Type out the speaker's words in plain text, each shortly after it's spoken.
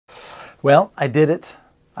Well, I did it.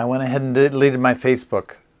 I went ahead and deleted my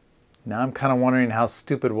Facebook. Now I'm kind of wondering, how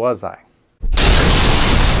stupid was I?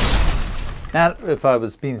 Not if I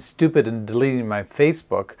was being stupid and deleting my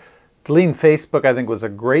Facebook. Deleting Facebook, I think, was a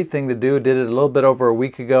great thing to do. Did it a little bit over a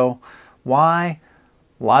week ago. Why?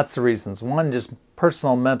 Lots of reasons. One, just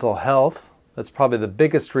personal mental health. That's probably the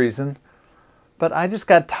biggest reason. But I just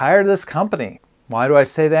got tired of this company. Why do I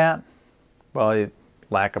say that? Well,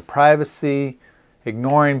 lack of privacy,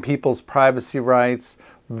 ignoring people's privacy rights,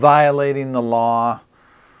 violating the law,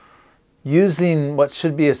 using what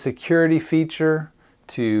should be a security feature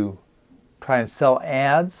to try and sell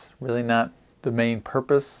ads, really not the main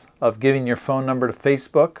purpose of giving your phone number to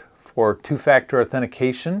Facebook for two-factor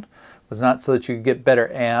authentication. It was not so that you could get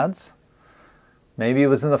better ads. Maybe it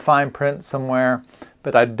was in the fine print somewhere,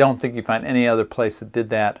 but I don't think you find any other place that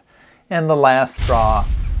did that. And the last straw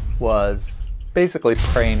was basically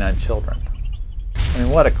preying on children. I mean,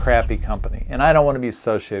 what a crappy company. And I don't want to be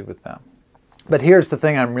associated with them. But here's the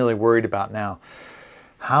thing I'm really worried about now.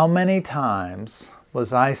 How many times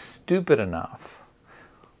was I stupid enough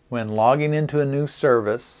when logging into a new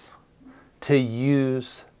service to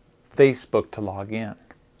use Facebook to log in?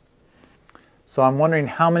 So I'm wondering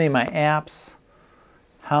how many of my apps,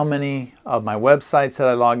 how many of my websites that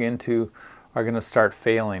I log into are going to start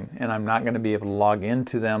failing, and I'm not going to be able to log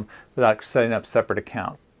into them without setting up separate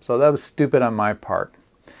accounts. So that was stupid on my part.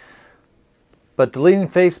 But deleting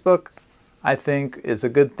Facebook, I think, is a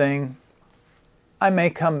good thing. I may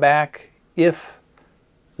come back if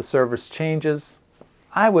the service changes.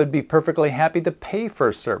 I would be perfectly happy to pay for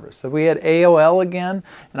a service. If we had AOL again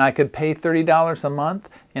and I could pay $30 a month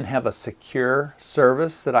and have a secure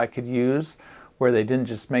service that I could use where they didn't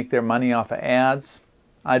just make their money off of ads,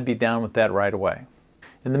 I'd be down with that right away.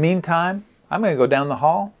 In the meantime, I'm going to go down the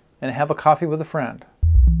hall and have a coffee with a friend.